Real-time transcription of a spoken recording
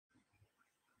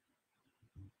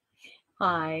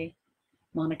Hi,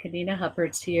 Monica Nina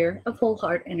Hupperts here of Whole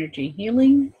Heart Energy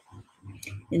Healing.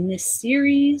 In this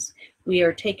series, we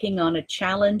are taking on a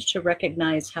challenge to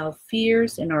recognize how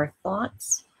fears in our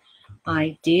thoughts,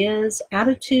 ideas,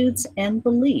 attitudes, and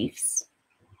beliefs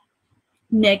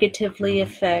negatively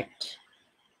affect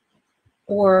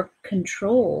or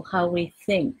control how we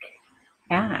think,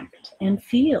 act, and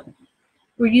feel.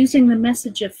 We're using the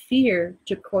message of fear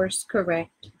to course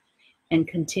correct and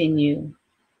continue.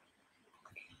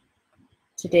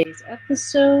 Today's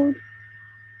episode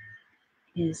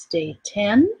is day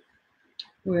 10.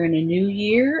 We're in a new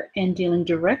year and dealing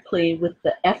directly with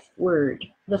the F word,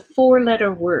 the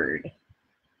four-letter word,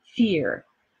 fear.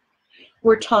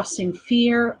 We're tossing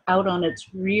fear out on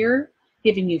its rear,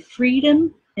 giving you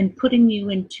freedom and putting you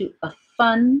into a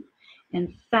fun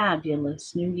and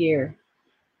fabulous new year.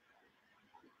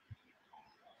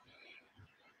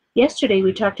 Yesterday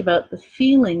we talked about the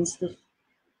feelings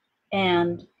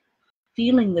and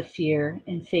feeling the fear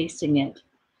and facing it.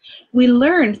 We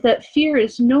learned that fear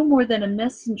is no more than a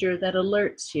messenger that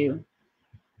alerts you.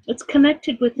 It's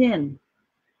connected within.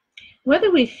 Whether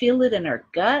we feel it in our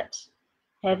gut,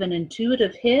 have an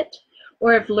intuitive hit,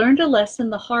 or have learned a lesson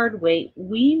the hard way,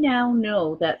 we now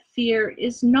know that fear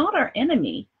is not our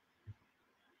enemy.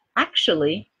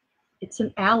 Actually, it's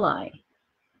an ally.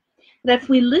 That if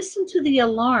we listen to the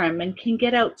alarm and can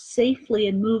get out safely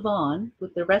and move on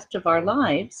with the rest of our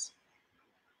lives,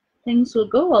 things will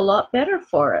go a lot better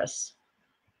for us.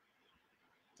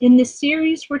 In this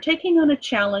series, we're taking on a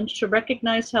challenge to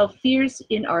recognize how fears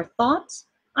in our thoughts,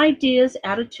 ideas,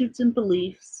 attitudes, and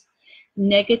beliefs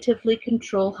negatively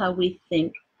control how we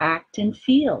think, act, and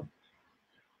feel.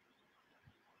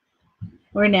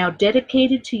 We're now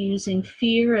dedicated to using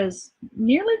fear as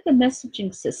merely the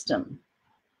messaging system.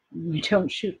 We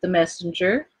don't shoot the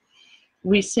messenger.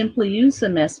 We simply use the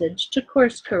message to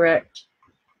course correct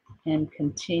and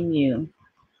continue.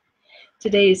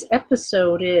 Today's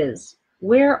episode is,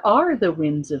 where are the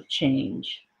winds of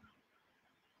change?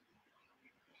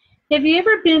 Have you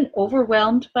ever been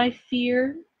overwhelmed by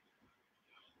fear?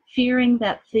 Fearing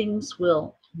that things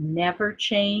will never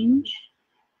change?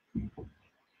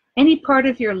 Any part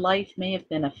of your life may have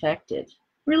been affected.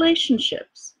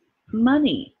 Relationships,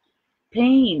 money,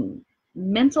 pain,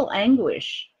 mental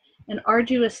anguish, an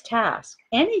arduous task,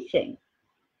 anything.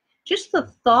 Just the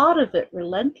thought of it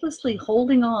relentlessly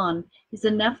holding on is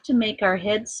enough to make our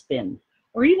heads spin,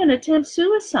 or even attempt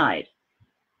suicide.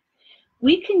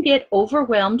 We can get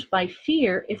overwhelmed by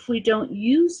fear if we don't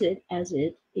use it as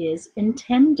it is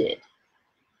intended,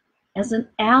 as an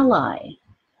ally,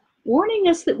 warning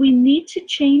us that we need to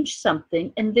change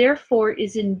something and therefore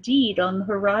is indeed on the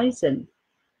horizon.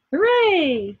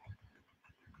 Hooray!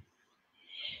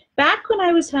 Back when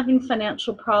I was having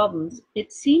financial problems,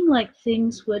 it seemed like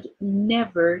things would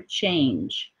never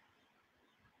change.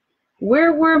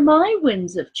 Where were my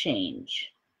winds of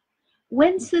change?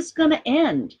 When's this going to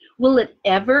end? Will it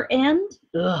ever end?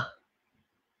 Ugh.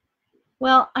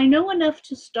 Well, I know enough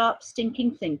to stop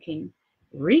stinking thinking,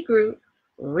 regroup,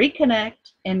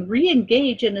 reconnect, and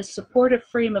re-engage in a supportive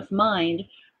frame of mind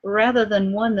rather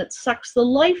than one that sucks the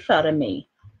life out of me.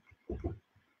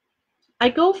 I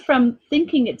go from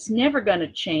thinking it's never going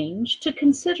to change to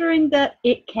considering that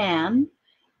it can,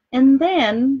 and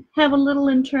then have a little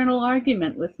internal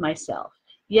argument with myself.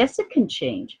 Yes, it can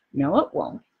change. No, it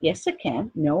won't. Yes, it can.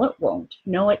 No, it won't.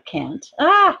 No, it can't.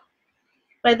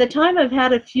 By the time I've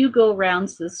had a few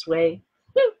go-rounds this way,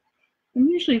 I'm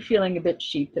usually feeling a bit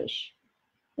sheepish,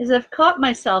 as I've caught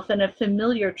myself in a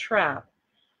familiar trap,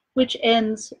 which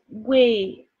happens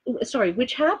way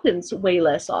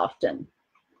less often.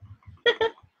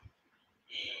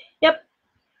 Yep,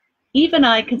 even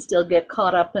I can still get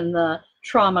caught up in the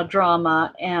trauma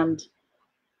drama, and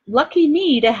lucky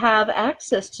me to have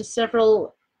access to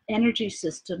several energy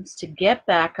systems to get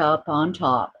back up on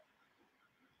top.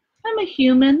 I'm a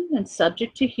human and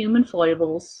subject to human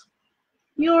foibles.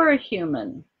 You're a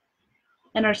human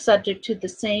and are subject to the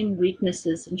same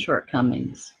weaknesses and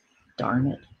shortcomings.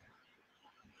 Darn it.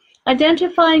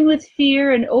 Identifying with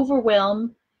fear and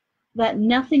overwhelm that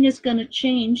nothing is going to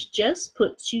change just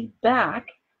puts you back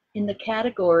in the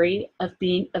category of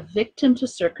being a victim to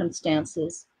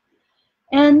circumstances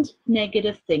and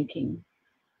negative thinking.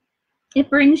 It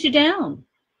brings you down.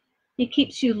 It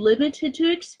keeps you limited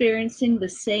to experiencing the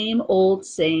same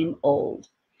old.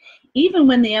 Even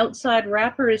when the outside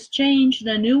wrapper is changed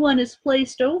and a new one is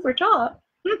placed over top,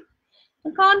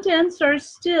 the contents are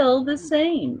still the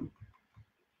same.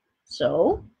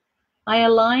 So, I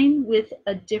align with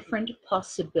a different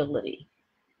possibility.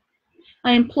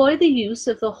 I employ the use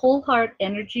of the whole heart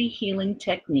energy healing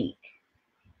technique.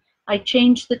 I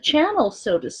change the channel,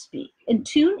 so to speak, and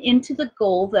tune into the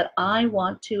goal that I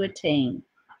want to attain.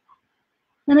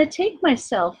 And I take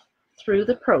myself through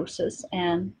the process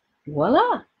and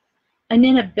voila, I'm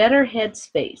in a better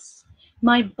headspace.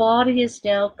 My body is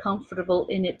now comfortable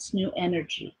in its new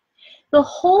energy. The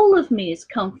whole of me is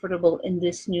comfortable in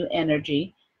this new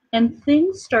energy, and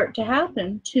things start to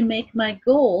happen to make my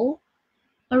goal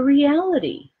a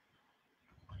reality.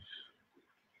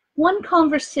 One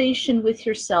conversation with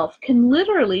yourself can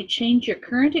literally change your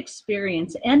current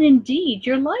experience and indeed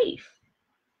your life.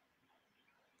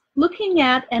 Looking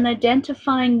at and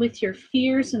identifying with your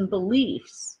fears and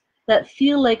beliefs that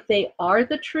feel like they are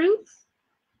the truth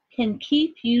can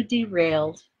keep you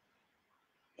derailed.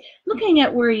 Looking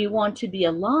at where you want to be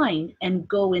aligned and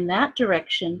go in that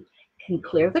direction can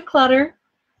clear the clutter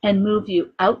and move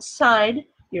you outside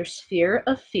your sphere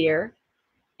of fear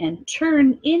and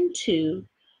turn into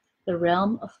the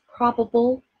realm of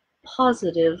probable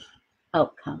positive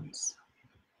outcomes.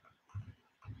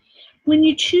 When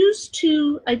you choose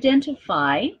to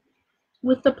identify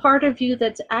with the part of you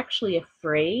that's actually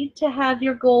afraid to have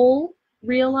your goal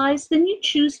realized, then you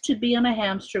choose to be on a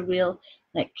hamster wheel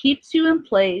that keeps you in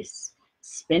place,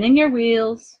 spinning your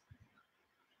wheels,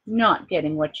 not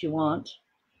getting what you want.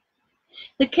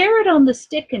 The carrot on the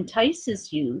stick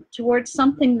entices you towards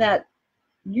something that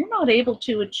you're not able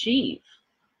to achieve.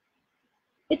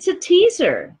 It's a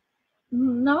teaser,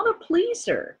 not a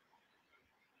pleaser.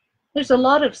 There's a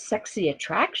lot of sexy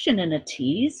attraction in a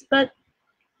tease, but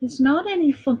there's not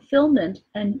any fulfillment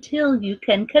until you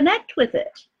can connect with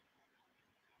it.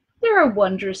 There are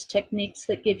wondrous techniques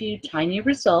that give you tiny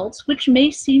results, which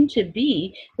may seem to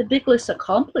be the biggest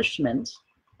accomplishment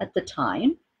at the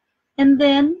time. And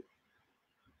then,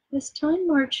 as time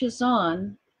marches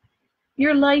on,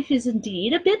 your life is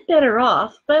indeed a bit better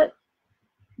off, but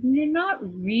you're not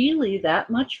really that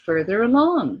much further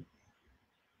along.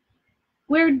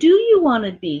 Where do you want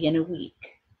to be in a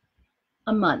week,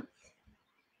 a month,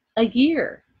 a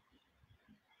year?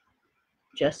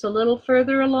 Just a little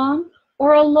further along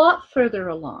or a lot further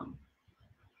along?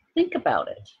 Think about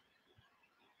it.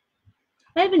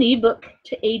 I have an ebook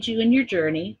to aid you in your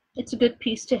journey. It's a good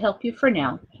piece to help you for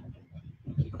now.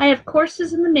 I have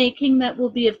courses in the making that will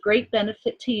be of great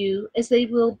benefit to you, as they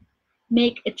will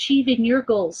make achieving your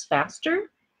goals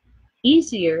faster,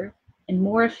 easier, and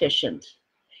more efficient,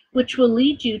 which will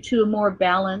lead you to a more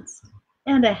balanced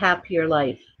and a happier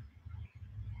life.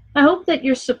 I hope that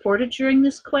you're supported during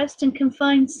this quest and can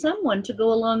find someone to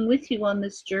go along with you on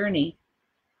this journey.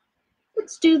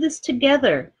 Let's do this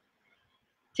together.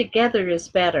 Together is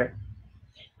better.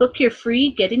 Book your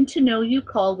free Getting to Know You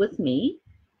call with me,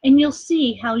 and you'll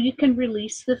see how you can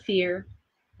release the fear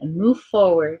and move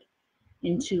forward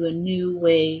into a new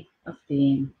way of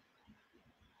being.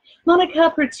 Monica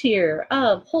Huppert's here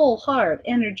of Whole Heart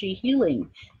Energy Healing.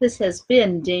 This has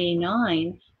been day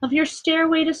 9 of your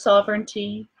Stairway to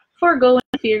Sovereignty, Foregoing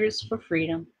Fears for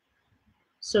Freedom,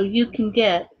 so you can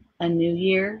get a new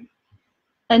year,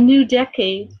 a new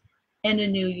decade, and a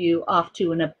new you off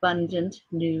to an abundant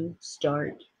new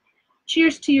start.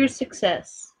 Cheers to your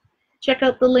success. Check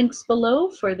out the links below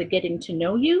for the Getting to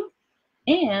Know You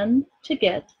and to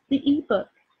get the ebook.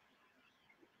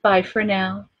 Bye for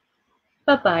now.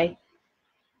 Bye-bye.